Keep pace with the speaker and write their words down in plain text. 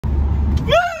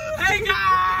Bye,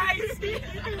 guys!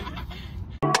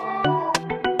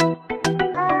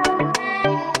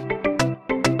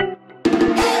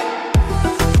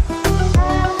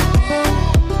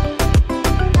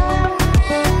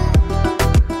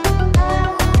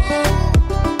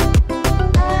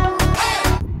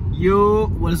 Yo,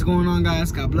 what is going on,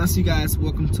 guys? God bless you guys.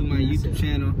 Welcome to my YouTube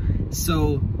channel.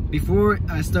 So before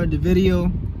I start the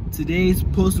video, today's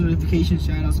post notification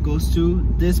shout outs goes to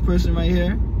this person right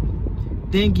here.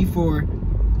 Thank you for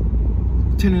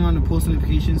turning on the post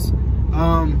notifications.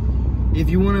 If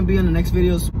you want to be on the next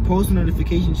video's post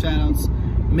notification shout outs,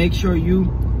 make sure you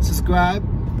subscribe.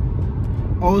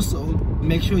 Also,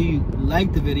 make sure you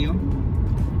like the video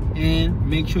and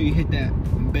make sure you hit that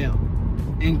bell.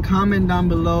 And comment down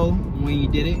below when you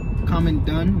did it. Comment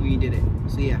done when you did it.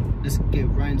 So yeah, let's get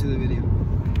right into the video.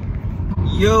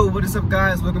 Yo, what is up,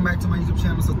 guys? Welcome back to my YouTube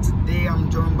channel. So today I'm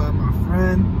joined by my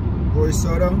friend Roy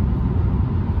Soto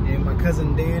and my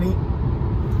cousin Danny.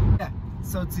 Yeah.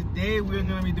 So today we're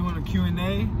gonna be doing a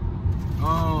Q&A.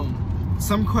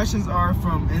 Some questions are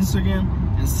from Instagram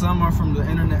and some are from the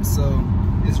internet. So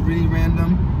it's really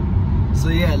random. So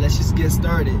yeah, let's just get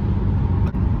started.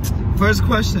 First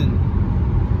question.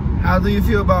 How do you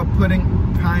feel about putting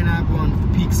pineapple on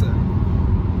pizza?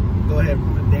 Go ahead,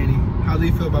 Danny. How do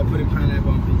you feel about putting pineapple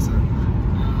on pizza?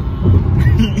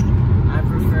 I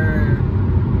prefer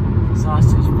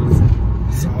sausage pizza.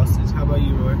 Sausage. How about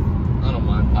you, Roy? I don't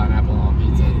mind pineapple on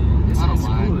pizza. Yeah, I don't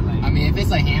mind. cool, like, I mean, if it's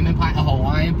like ham and a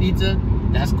Hawaiian pizza,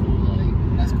 that's cool.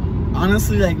 Like, that's cool.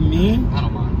 Honestly, like me, I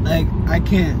don't mind. like I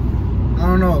can't. I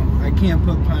don't know. I can't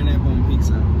put pineapple on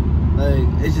pizza. Like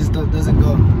it just doesn't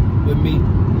go with me.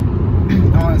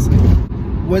 Honestly,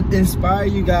 what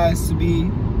inspired you guys to be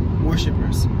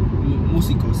worshipers,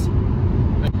 músicos?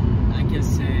 I can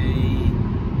say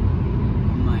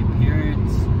my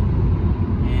parents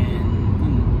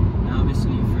and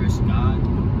obviously first God.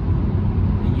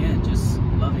 And yeah, just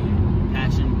loving it,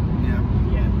 passion. Yeah.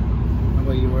 Yeah. How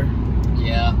about you, Roy?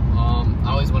 Yeah. I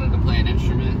always wanted to play an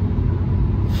instrument.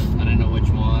 I didn't know which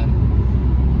one,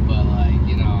 but like,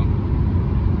 you know,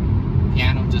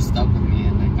 piano just stuck with me,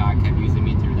 and then God kept using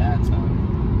me through that. So,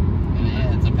 and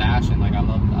yeah, it's a passion. Like I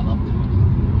love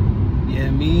doing Yeah,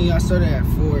 me, I started at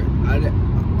 4. I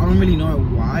don't really know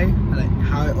why, like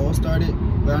how it all started,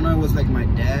 but I know it was like my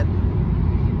dad,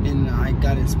 and I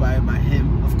got inspired by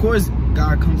him. Of course,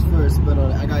 God comes first, but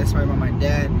I got inspired by my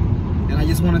dad, and I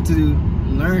just wanted to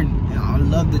learn. And I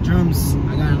love the drums.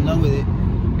 I got in love with it,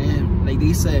 and like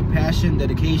they said, passion,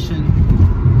 dedication,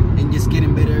 and just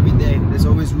getting better every day. There's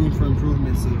always room for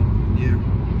improvement. So yeah.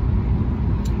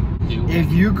 it.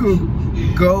 If you could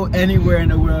go anywhere in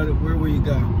the world, where would you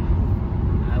go?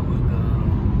 I would go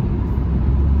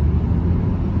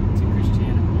to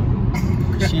Christiana.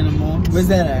 Christiana Mall. Where's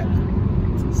that at?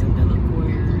 It's in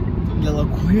Delaware.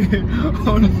 Delaware.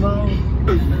 Oh no.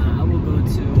 And I will go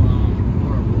to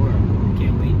Bora Bora.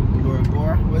 Can't wait. Bora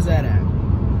Bora. Where's that at?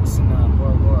 It's in Bora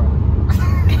Bora.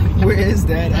 Where is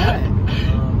that at?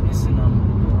 It's in Bora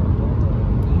Bora.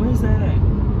 Where's that at?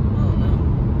 Oh no.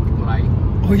 Right.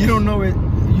 Oh, you don't know it.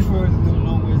 You don't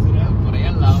know where's it at? Por ahí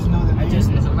al lado. I just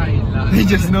They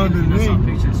just know the I saw name.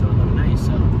 pictures, so it looked nice.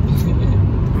 So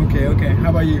Okay. How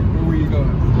about you? Where were you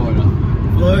going? Florida.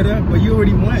 Florida? But you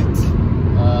already went.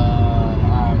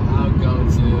 I'll go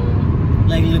to.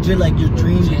 Like legit, like your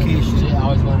dream vacation. I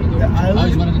always wanted to go. The I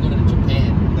always island? wanted to go to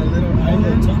Japan. The little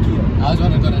island? Tokyo. I always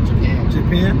wanted to go to Japan.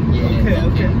 Japan? Yeah.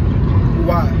 Okay.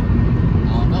 Why? I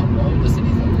don't know, bro. The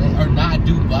city's lit. Or not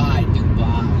Dubai.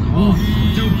 Oh,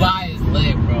 Dubai is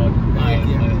lit, bro. Dubai is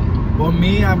lit. Well,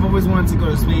 me, I've always wanted to go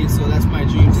to Spain, so that's my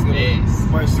dream to go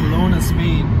to Barcelona,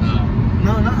 Spain.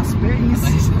 No, not space.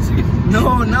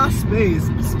 No, not space.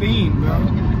 Spain, bro.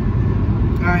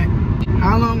 Alright.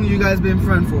 How long have you guys been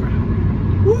friends for?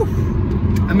 Woo.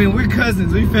 I mean, we're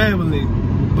cousins, we family.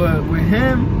 But with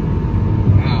him,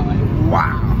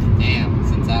 wow. Damn,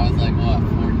 since I was like, what,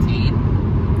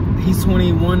 14? He's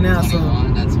 21 now,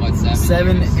 21, that's what,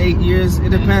 7, 8 years. It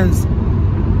depends.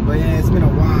 But yeah, it's been a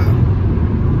while.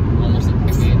 Almost a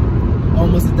decade.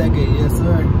 Almost a decade, yes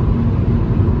sir.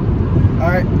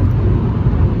 Alright.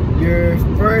 Your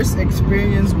first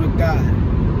experience with God.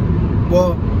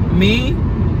 Well, me,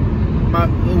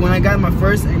 when I got my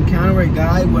first encounter with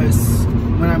God was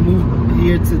when I moved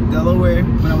here to Delaware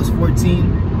when I was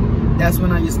 14. That's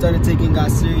when I just started taking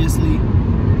God seriously.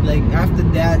 Like after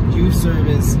that youth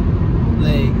service,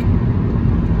 like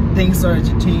things started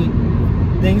to change.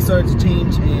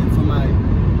 And for my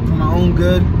own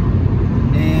good.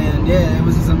 And yeah, it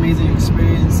was just an amazing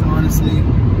experience, honestly.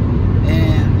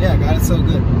 And yeah, God is so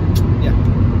good. Yeah.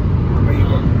 How about you,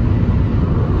 bro?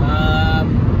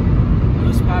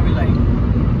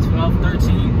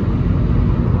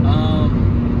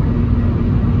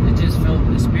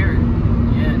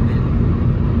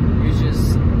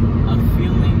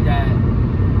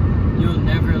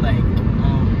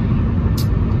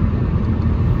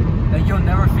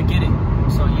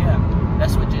 So yeah,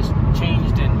 that's what just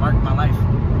changed and marked my life.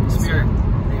 Spirit.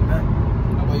 Amen.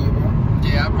 How about you, bro?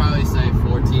 Yeah, I'd probably say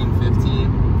 14,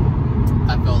 15.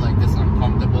 I felt like this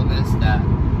uncomfortableness that,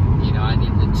 you know, I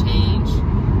needed to change.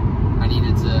 I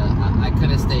needed to, I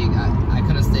couldn't stay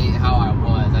how I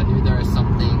was. I knew there was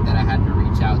something that I had to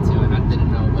reach out to, and I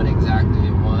didn't know what exactly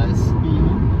it was,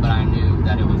 but I knew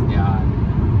that it was God.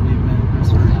 Amen.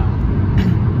 That's right.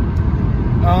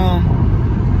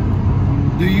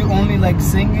 Do you only like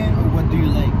singing, or what do you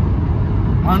like?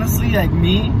 Honestly, like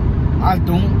me, I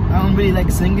don't really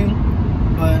like singing,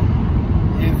 but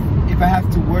if I have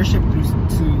to worship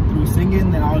through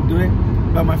singing, then I'll do it.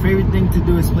 But my favorite thing to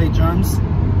do is play drums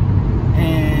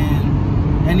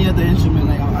and any other instrument.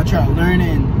 Like I'll try to learn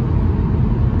it and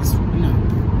just, you know,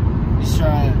 just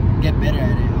try to get better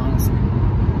at it, honestly.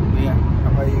 But yeah,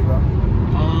 how about you, bro?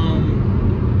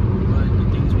 What the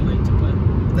things relate to what?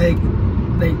 Like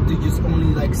do you just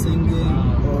only like singing,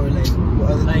 or like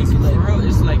what other like things you like? for real,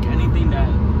 it's like anything that,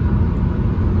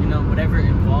 you know, whatever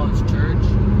involves church,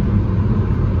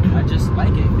 I just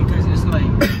like it because it's like,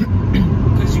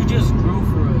 because you just grow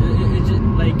for it. It's just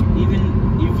like,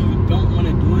 even if you don't want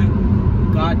to do it,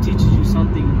 God teaches you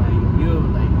something like, yo,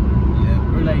 like,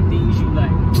 yeah, or like things you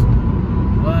like,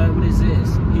 what is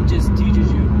this? He just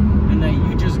teaches you, and like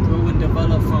you just grow and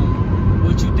develop from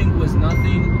what you think was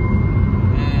nothing.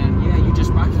 And yeah, you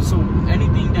just practice. So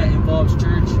anything that involves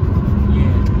church,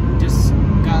 yeah, just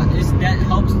God, that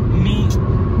helps me,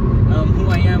 who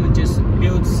I am, and just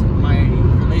builds my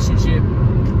relationship.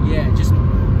 Yeah, just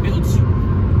builds you.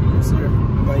 Yes, sir.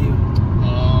 How about you?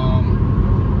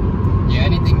 Yeah,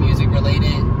 anything music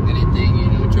related, anything, you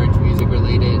know, church music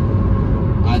related,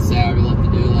 I'd say I really love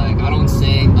to do. Like, I don't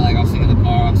sing, but like I'll sing in the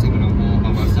car, I'll sing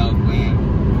by myself, playing.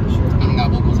 I don't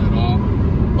got vocals at all.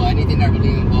 But anything that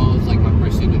really involves like my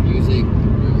pursuit of music,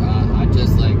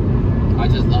 I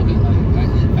just love it. Like,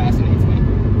 it fascinates me.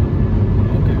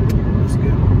 Okay, that's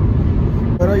good.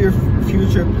 What are your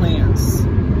future plans?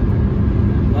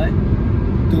 What?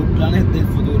 Tu planes del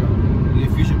futuro?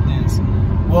 Your future plans?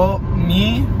 Well,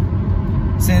 me,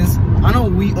 since I know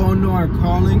we all know our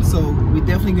calling, so we're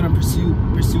definitely gonna pursue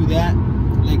that.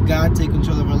 Like God take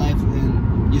control of our life,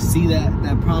 and you see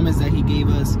that promise that He gave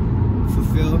us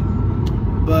fulfill.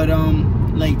 But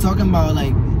like talking about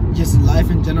like just life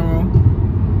in general,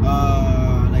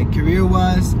 like career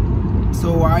wise,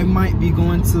 so I might be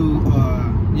going to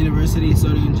university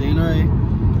starting in January.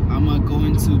 I'm gonna go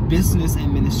into business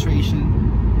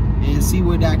administration and see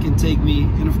where that can take me.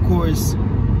 And of course,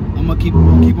 I'm gonna keep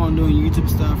on doing YouTube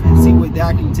stuff and see where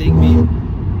that can take me.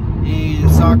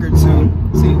 And soccer too.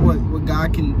 See what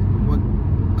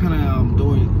kind of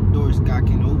doors God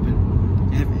can open.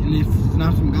 And if it's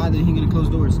not from God, then He's gonna close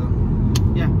doors. So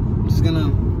yeah, I'm just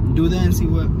gonna do that and see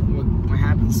what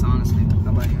happens. Honestly,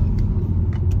 how about you?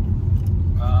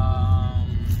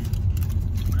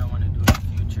 What I want to do in the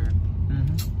future.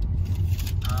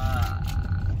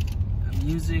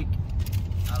 Music,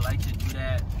 I like to do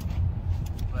that,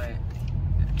 but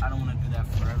I don't want to do that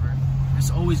forever.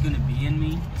 It's always gonna be in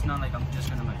me. It's not like I'm just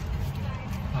gonna like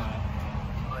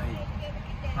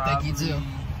Thank you too.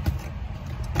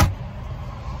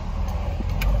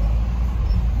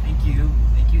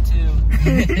 Thank you too.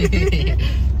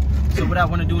 So what I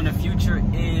want to do in the future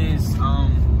is,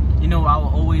 you know, I will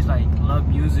always like love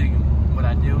music and what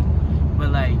I do,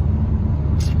 but like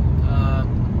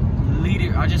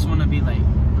leader, I just want to be like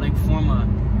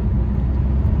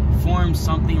form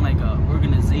something like a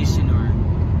organization, or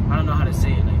I don't know how to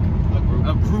say it, like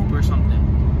a group or something,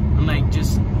 and like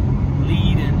just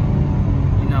lead and,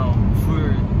 you know,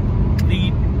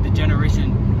 lead the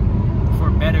generation for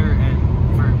better and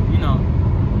for, you know,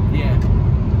 yeah,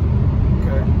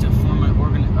 Okay. to form a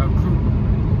group.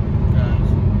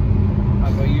 How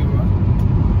about you, bro?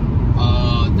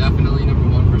 Definitely number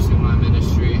one, pursue my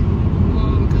ministry,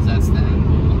 because that's the end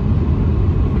goal.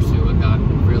 Pursue what God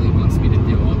really wants me to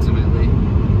do ultimately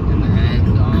in the end,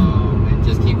 and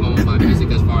just keep going with my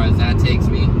music as far as that takes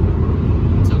me.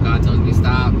 Until God tells me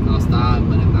stop, I'll stop,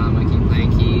 but if not, I'm gonna keep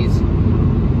playing keys.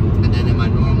 And then in my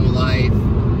normal life,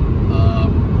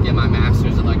 get my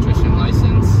master's electrician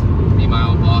license, be my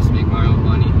own boss, make my own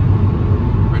money,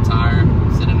 retire,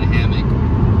 sit in a hammock,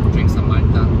 drink some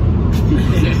Malta.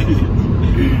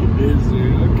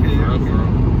 Okay.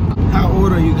 How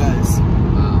old are you guys?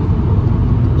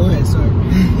 Go ahead, sorry.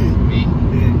 Me,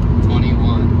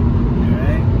 21.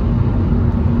 Alright.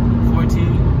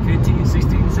 14, 15,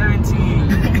 16,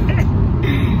 17.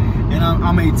 And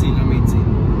I'm 18.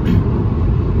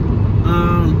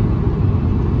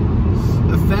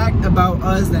 A fact about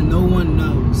us that no one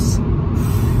knows.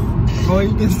 Oh,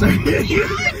 you can start.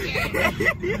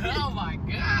 Oh my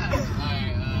god.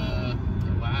 Alright,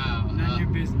 wow. None of your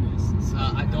business.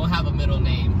 I don't have a middle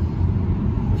name.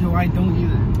 Yo, I don't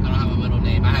either. I don't have a middle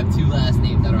name. I have 2 last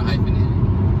names that are hyphenated.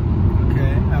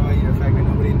 Okay, how about you? The fact that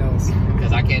nobody knows.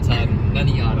 Because I can't tell none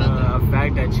of y'all nothing. A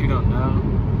fact that you don't know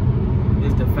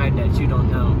is the fact that you don't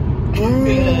know.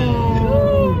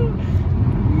 Ooh.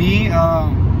 Me,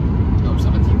 Oh,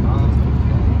 17 pounds.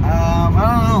 I don't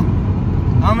know.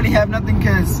 I don't really have nothing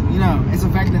because, you know, it's a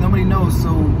fact that nobody knows, so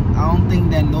I don't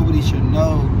think that nobody should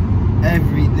know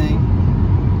everything.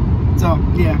 So,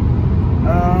 yeah.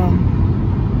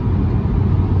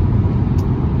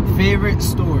 Favorite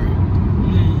store?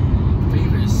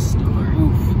 Favorite store?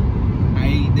 Oof.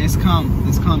 There's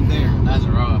come there. That's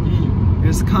raw.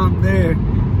 There's come there.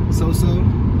 So.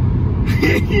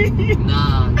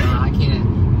 Nah, I can't.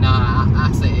 Nah,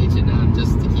 I say H&M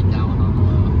just to keep that one on the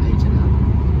low. H&M.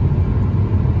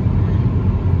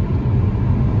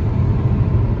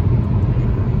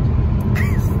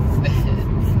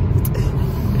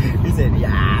 He said,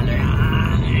 yeah.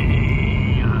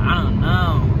 I don't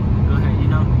know. Go ahead, you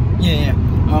know? Yeah.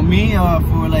 Me,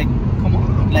 for like, Come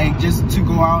on. like just to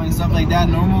go out and stuff like that,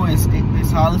 normal is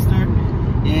Hollister,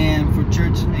 and for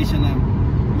church,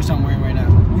 H&M, which I'm wearing right now.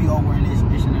 We all wearing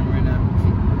H&M right now.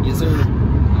 Yes, sir. I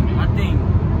think,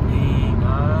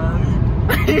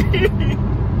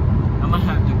 I'm gonna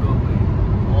have to go with.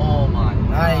 Oh my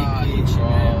god,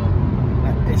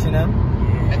 H&M?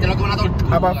 Yeah.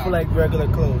 How about for like regular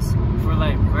clothes? For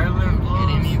like regular Are you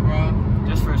kidding me, bro?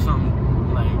 just for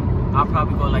something like, I'll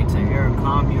probably go like to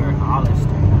Abercrombie or Hollister.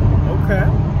 Okay.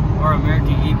 Or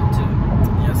American Eagle too.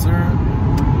 Yes, sir.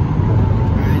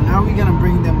 Alright, now we're gonna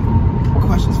bring them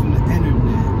questions from the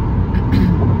internet.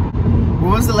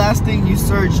 What was the last thing you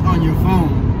searched on your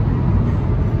phone?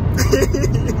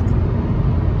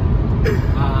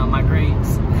 My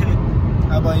grades.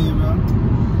 How about you, bro?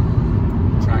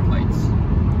 Track lights.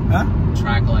 Huh?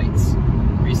 Track lights.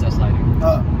 Recess lighting.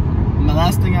 My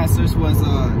last thing I searched was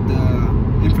the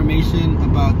information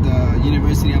about the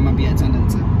university I'm gonna be attending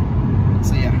to.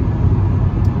 So yeah.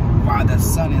 Wow, the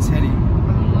sun is hitting.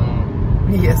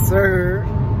 Yes, sir.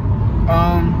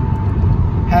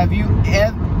 Have you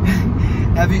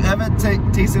ever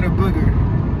tasted a booger?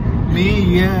 Me,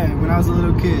 yeah. When I was a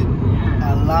little kid,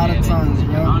 a lot of times,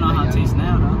 bro. I don't know how it tastes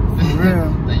now though. For real.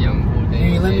 The young boy.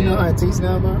 Hey, let me know how it tastes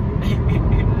now, bro.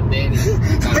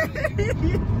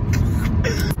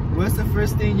 What's the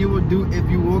first thing you would do if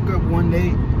you woke up one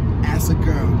day as a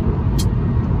girl?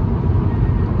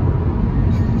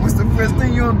 What's the first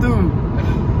thing you'll do?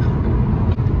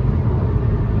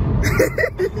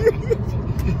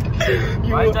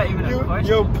 Why is that even a question?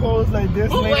 You'll pose like this.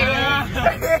 Wait.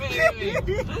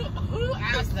 Who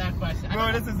asked that question?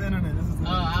 Bro, this is internet. This is internet.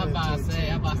 I'm about to say,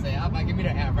 give me the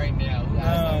app right now. Who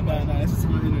asked that No, question? this is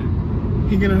my internet.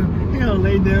 He gonna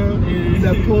lay down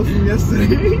that post from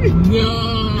yesterday. No,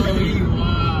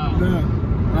 wow.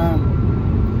 Nah.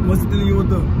 What's the thing you would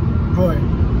do? Boy,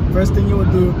 first thing you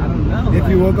would do I don't know. if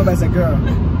you woke up as a girl.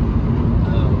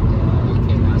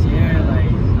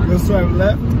 You'll swipe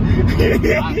left?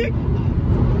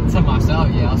 To myself,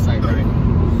 yeah, I'll swipe right.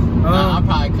 I'll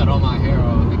probably cut all my hair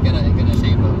off and get a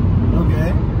shape up.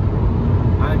 Okay.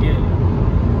 I get it.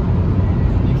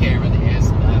 You can't really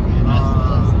answer that, man.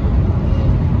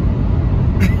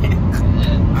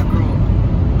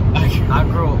 I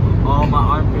grew all my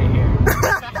armpit hair.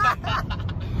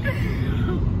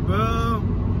 Well,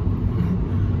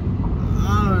 I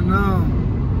don't know.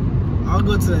 I'll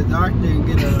go to the doctor and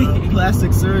get a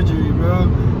plastic surgery, bro.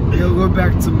 You'll go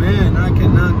back to man. I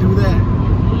cannot do that.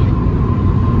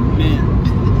 Man.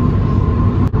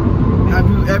 Have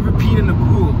you ever peed in the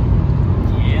pool?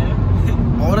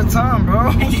 Yeah. All the time,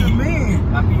 bro. What you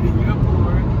mean? I peed in your pool.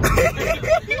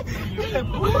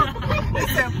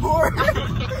 It's that poor.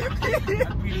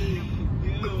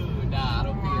 Nah, I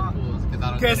don't pee in pools because I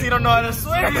don't. Guess he don't know how to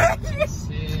swim. Shit,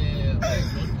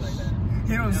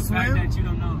 He don't The fact swim. that you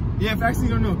don't know. Yeah, facts he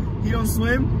don't know. He don't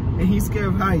swim and he's scared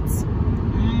of heights.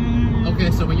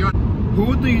 Okay, so when you're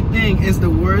Who do you think is the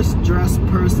worst dressed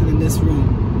person in this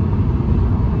room?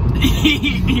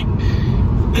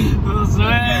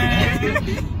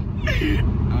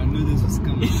 I knew this was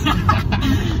coming.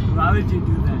 Why would you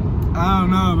do that? I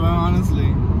don't know, bro, honestly.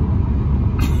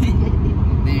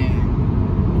 Man.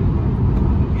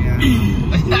 Yeah.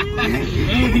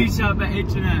 And you shop at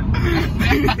H&M.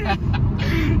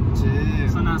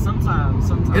 So now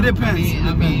sometimes. It depends.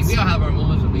 I mean, we all have our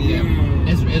moments when we get.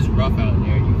 It's rough out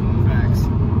there. You know. Facts.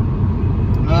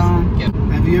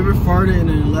 Have you ever farted in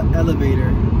an elevator?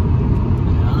 Of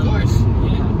course.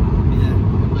 Yeah.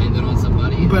 Blamed it on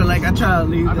somebody. But like I try to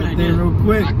leave that thing real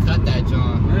quick. I cut that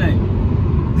John. Right.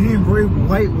 Damn, very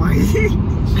white.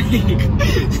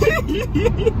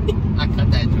 I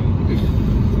cut that John.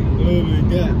 Oh my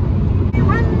god.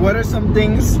 What are some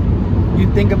things you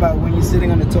think about when you're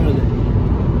sitting on the toilet?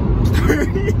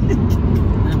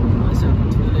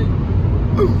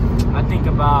 I think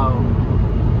about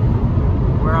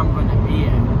where I'm gonna be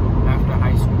at after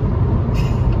high school.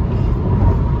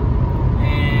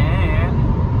 And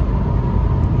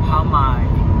how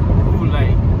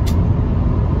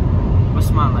what's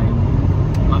my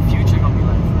future gonna be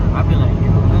like? I'd be like,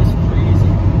 yo, that's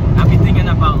crazy. I'd be thinking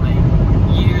about like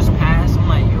years past. I'm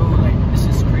like, yo, like this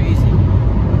is crazy.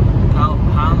 How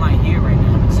am I here right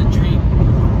now? It's a dream.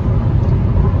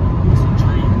 It's a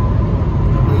dream.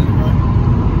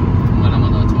 When I'm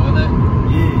on the toilet?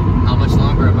 Yeah. How much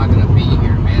longer am I gonna be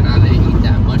here, man? I didn't eat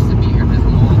that much to be here this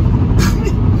long.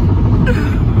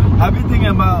 I've been thinking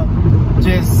about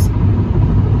just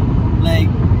like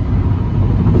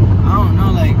I don't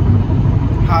know, like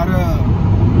how to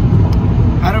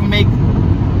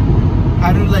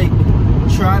like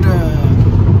try to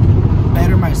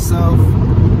better myself.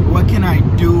 What can I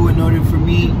do in order for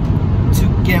me to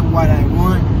get what I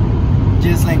want?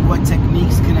 Just like what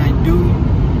techniques can I do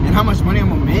and how much money I'm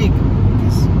gonna make?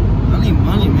 Cause I need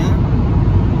money, man.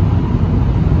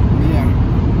 Yeah.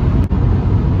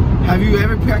 Have you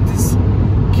ever practiced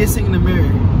kissing in the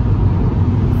mirror?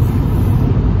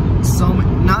 So many,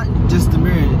 not just the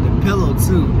mirror, the pillow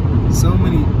too. So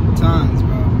many times,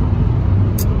 bro.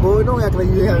 Boy, don't act like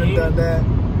you haven't done that.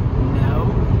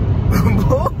 No. I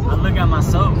look at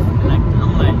myself and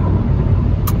I'm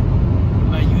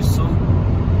like you so.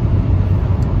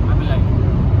 I be like,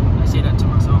 I say that to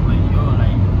myself, like, yo,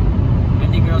 like,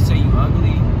 any girl say you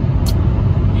ugly,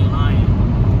 you lying.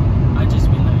 I just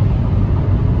be like.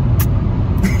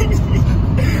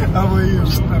 How about you?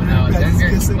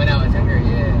 When I was younger,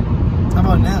 yeah. How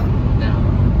about now? No.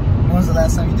 When was the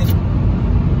last time you did it?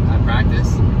 I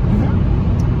practiced.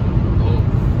 Oh,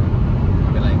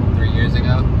 maybe like 3 years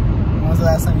ago. When was the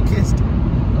last time you kissed?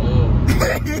 Oh.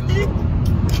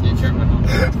 You're tripping on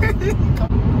that.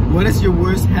 What is your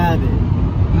worst habit?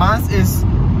 Mine is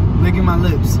licking my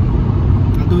lips.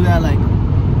 I do that like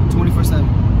 24/7.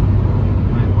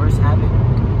 My worst habit?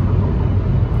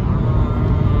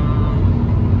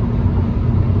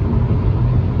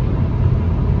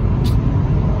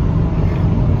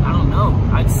 I don't know.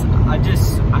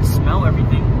 I smell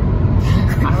everything.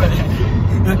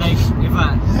 Like if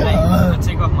I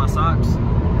take off my socks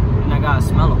and I gotta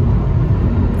smell them.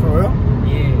 For real?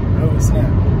 Yeah. Oh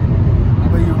snap. How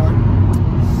about you, Ron?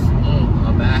 A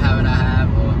bad habit I have,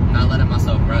 not letting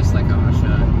myself rest like how I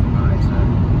should.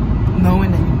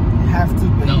 Knowing that you have to,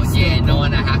 but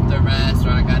knowing I have to rest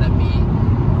or I gotta be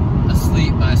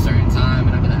asleep by a certain time,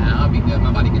 and I'll be like, I'll be good,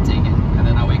 my body can take it, and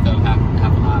then I wake up half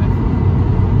alive.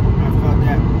 How about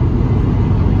that?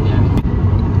 Yeah.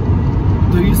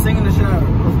 Do you sing in the shower?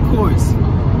 Of course.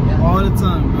 Yeah. All the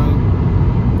time,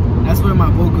 bro. That's where my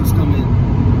vocals come in.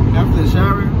 After the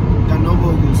shower, got no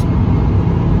vocals.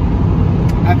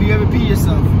 Have you ever peed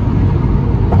yourself?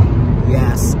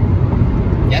 Yes.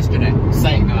 Yesterday,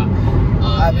 saying when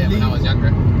I was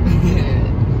younger.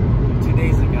 2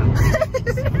 days ago.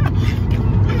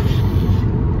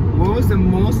 What was the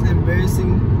most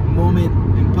embarrassing moment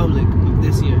in public of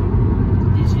this year?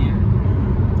 This year.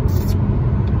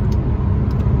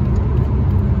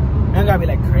 It ain't gotta be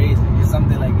like crazy. It's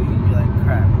something like you'd be like,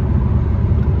 crap.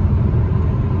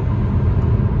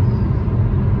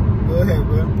 Go ahead,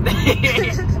 bro.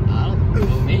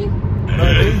 Me? No,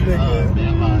 this nigga.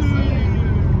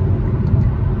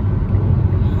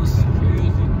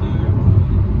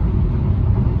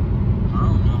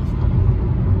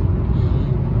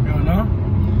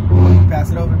 Pass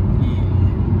it over? Yeah.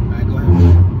 Alright, go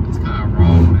ahead. It's kind of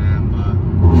wrong, man, but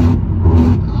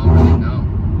I don't really know.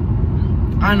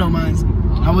 I know mine.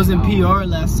 I was in PR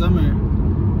last summer,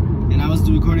 and I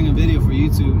was recording a video for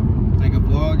YouTube, like a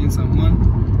vlog and someone,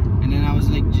 and then I was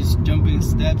like just jumping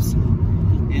steps,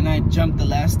 and I jumped the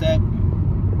last step,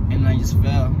 and I just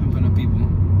fell in front of people.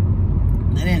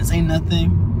 They didn't say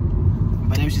nothing,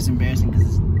 but it was just embarrassing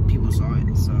because people saw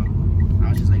it, so I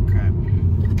was just like, crap.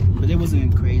 But it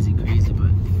wasn't crazy, but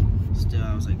still,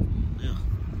 I was like, ugh,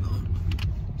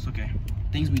 it's okay.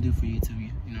 Things we do for YouTube,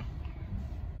 you know.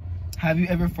 Have you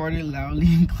ever farted loudly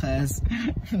in class?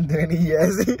 Danny,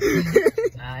 yes.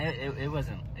 Nah, it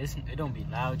wasn't. It don't be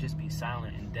loud, just be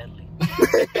silent and deadly.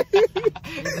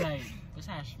 It's like, what's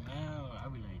that smell? I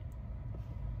be like,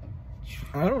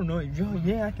 I don't know. Yo,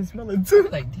 yeah, I can smell it too.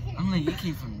 Like, damn. I'm like, you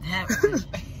came from that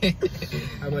way.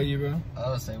 How about you, bro? I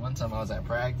would say one time I was at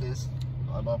practice.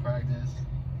 volleyball practice,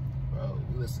 bro,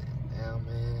 we was sitting down,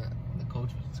 man. The coach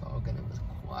was talking. It was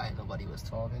quiet. Nobody was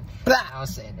talking. I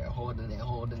was sitting there holding it. I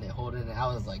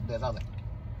was like this. I was like,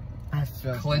 I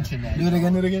felt clenching that. Do it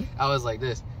again. I was like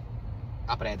this.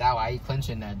 Apretado, I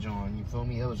clenching that joint. You feel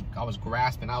me? I was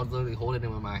grasping. I was literally holding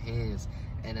it with my hands.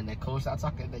 And then the coach started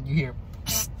talking. Then you hear.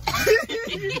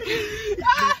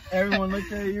 Everyone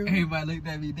looked at you. Everybody looked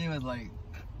at me. They was like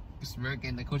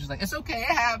smirking. The coach was like, "It's okay, it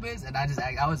happens." And I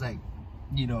was like,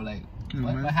 you know, like,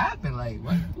 what happened? Like,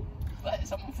 what?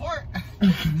 Someone fart?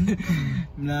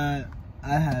 Nah,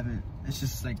 I haven't. It's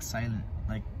just like silent,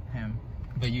 like him.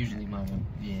 But usually mine,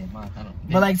 I don't.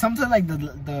 But like sometimes like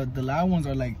the loud ones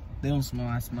are like they don't smell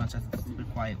as much as the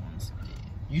quiet ones.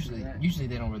 Yeah. Usually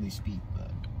they don't really speak, but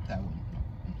that one.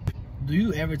 Do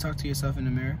you ever talk to yourself in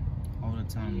the mirror? All the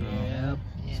time, bro. Yep.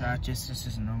 So that's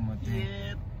just a normal thing.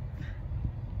 Yep.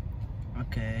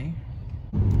 Okay.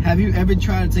 Have you ever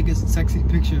tried to take a sexy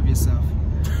picture of yourself?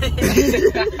 That's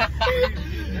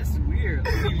weird.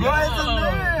 Bro, it's a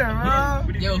mirror, bro.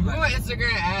 Yo, who on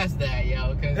Instagram asked that,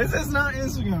 yo? This is not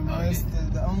Instagram, bro. It's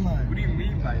the online. What do you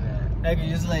mean by that? Like you're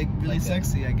just like really Like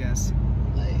sexy, I guess.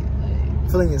 Like.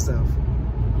 Feeling yourself.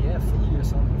 Yeah, feeling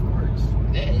yourself, of course.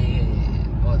 Yeah.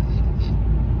 Oh,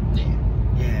 yeah.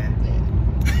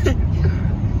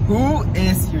 Who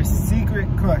is your secret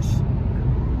crush?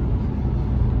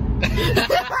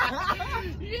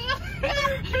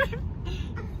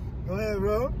 Go ahead,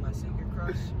 bro. My secret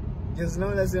crush. Just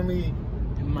know that's gonna be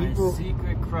My people.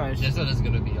 secret crush. Just so that's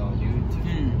gonna be on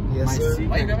YouTube. Yes, my sir. secret,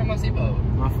 Why you grabbing my seatbelt?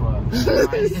 My fault. My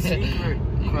secret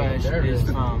crush is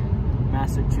from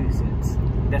Massachusetts.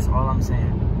 That's all I'm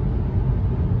saying.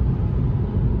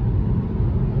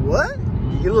 What?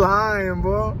 You lying,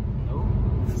 bro? Nope.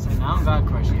 So I don't got a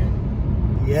crush yet.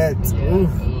 Yet. Yeah.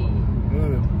 Oof. Ooh.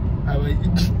 Ooh. How about you?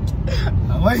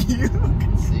 How about you?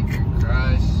 Secret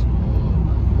crush. Oh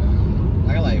my god.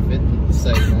 I got like 50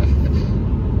 seconds.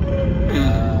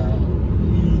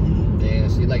 Damn,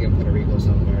 she like in Puerto Rico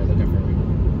somewhere looking for me.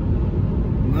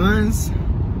 Mine's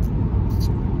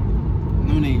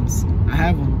no names. I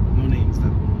have one. No names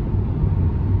though.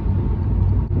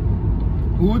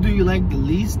 Who do you like the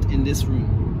least in this room,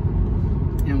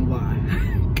 and why?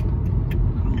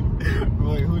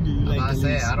 Roy, who do you like the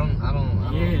least? I don't.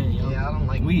 Yeah, I don't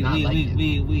like. We.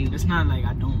 It's not like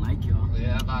I don't like y'all.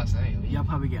 Yeah, I'm about to say. Y'all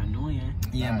probably get annoying.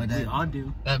 Yeah, but We that. all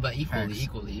do. But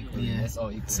equally. Yeah. It's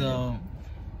all equal. So,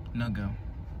 no go.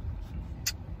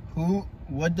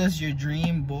 What does your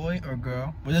dream boy or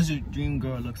girl? What does your dream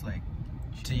girl looks like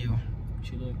to you?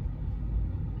 She look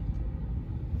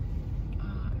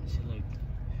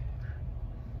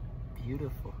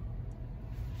beautiful.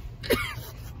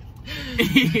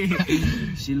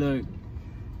 she look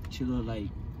like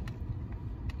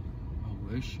a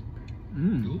worshiper.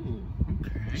 Ooh.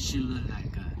 Okay. She look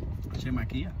like a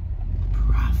Shemakia.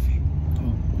 prophet.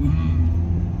 Oh.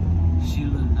 She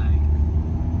look like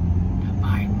the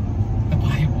Bible. The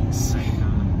Bible.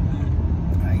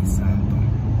 Ay, santo.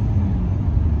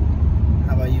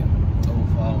 How about you?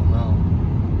 Oh no.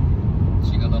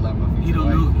 She gonna look like my future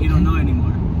wife. You don't know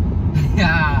anymore.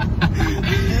 Yeah.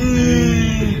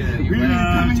 Really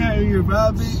coming at you,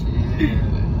 Bobby? Yeah.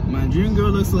 My dream girl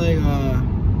looks like, You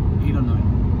don't know.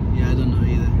 yeah, I don't know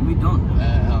either. We don't know. I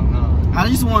don't know. I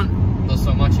just want, There's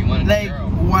so much you want in a like, girl.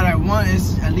 what I want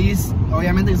is at least,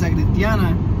 obviamente que sea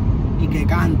cristiana y que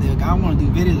cante. I want to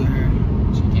do videos with her.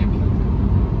 She can't be like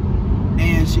that.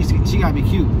 And she gotta be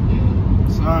cute. Yeah.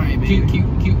 Sorry, baby.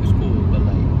 Cute is cool, but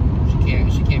like she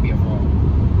can't be a fraud.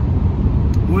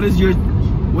 What is your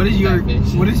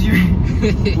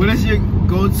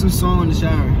go-to song in the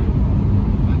shower?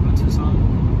 My go-to song.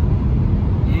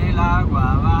 El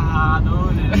agua bajado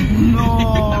del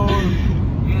No.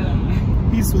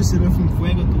 He switched it up from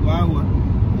fuego to agua.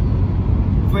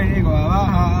 Fuego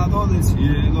bajado del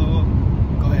cielo.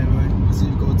 Go ahead, Roy. What's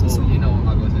your go-to song? You know what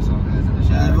my go-to song is in the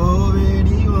shower.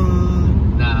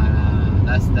 Nah,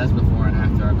 that's before and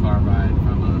after a car ride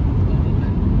from a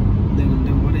open. Then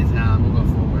what is it? Nah, moving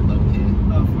forward, low kid.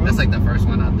 That's like the first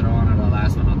one I throw on or the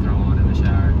last one I throw on in the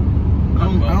shower. I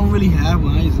don't really have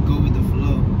one. I just go with the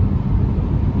flow.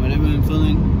 Whatever I'm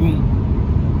feeling, boom.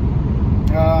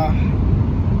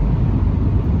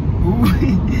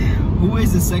 Who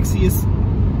is the sexiest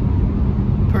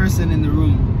person in the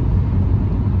room?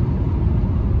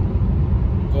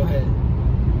 Go ahead.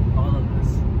 all of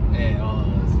us. Yeah, all of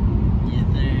us. Yes,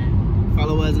 sir.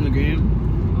 Follow us on the gram.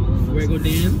 All of us. Fuego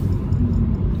Dan,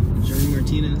 Johnny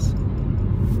Martinez,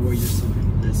 Warrior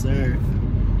Son. Yes, sir.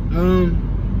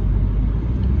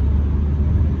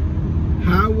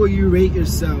 How will you rate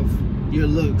yourself, your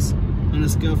looks, on a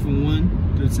scale from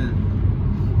 1 to 10?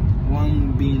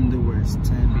 1 being the worst,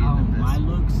 10 being How the best. my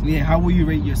looks? Yeah, how will you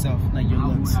rate yourself? Like your How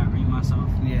looks. would I rate myself?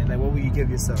 Yeah, like what will you give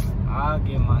yourself? I'll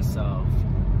give myself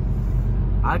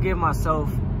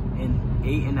an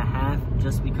 8.5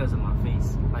 just because of my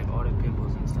face, like all the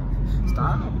pimples and stuff.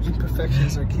 Stop.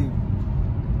 Imperfections are cute.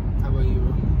 How about you,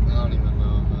 bro? I don't even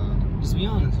know, man. Just be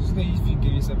honest. Just think if you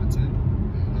give yourself a 10.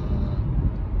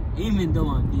 Even though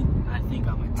I think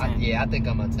I'm a 10. Yeah, I think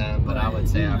I'm a 10, but I would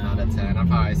say I'm not a 10. I'd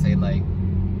probably say like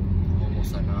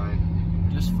almost a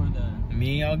 9. Just for the.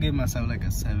 Me, I'll give myself like a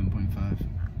 7.5.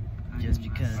 Just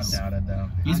because. I doubt it though.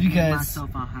 Just I'll give because.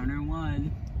 myself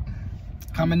 101.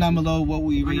 Comment down below what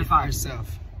will you rate 105.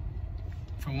 yourself.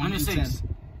 From 1 to 10. 106.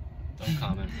 Don't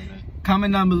comment for me.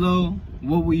 Comment down below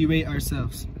what will you rate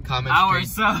ourselves. Comment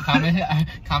Ourselves.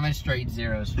 comment straight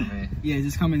zeros for me. Yeah,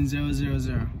 just comment 0, 0,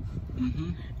 0.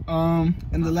 Mm-hmm.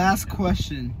 And the last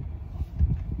question.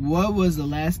 What was the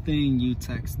last thing you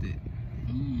texted?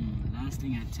 Last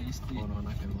thing I tested Hold on,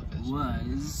 I can look this.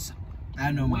 was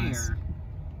I know mine. where.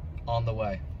 On the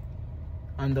way.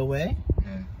 On the way?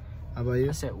 Yeah. How about you?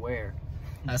 I said where.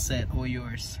 I said all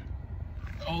yours.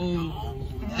 Oh,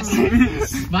 that's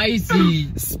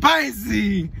spicy.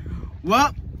 Spicy!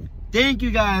 Well, thank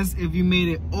you guys if you made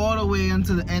it all the way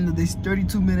until the end of these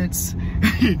 32 minutes.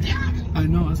 I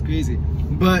know, it's crazy.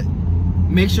 But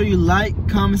make sure you like,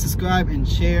 comment, subscribe, and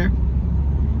share.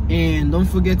 And don't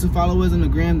forget to follow us on the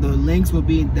gram. The links will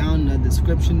be down in the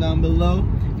description down below.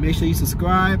 Make sure you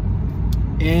subscribe.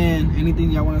 And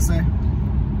anything y'all want to say?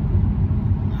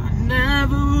 I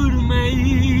never would have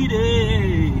made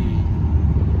it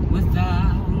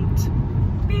without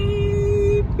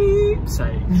beep beep.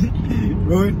 Sorry.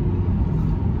 Roy?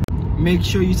 Make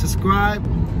sure you subscribe,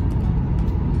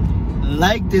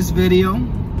 like this video,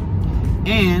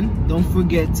 and don't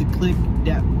forget to click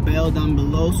that bell down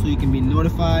below so you can be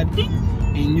notified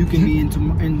and you can be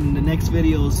in the next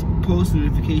video's post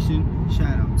notification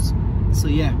shoutouts. So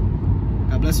yeah,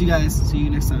 God bless you guys. See you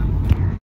next time.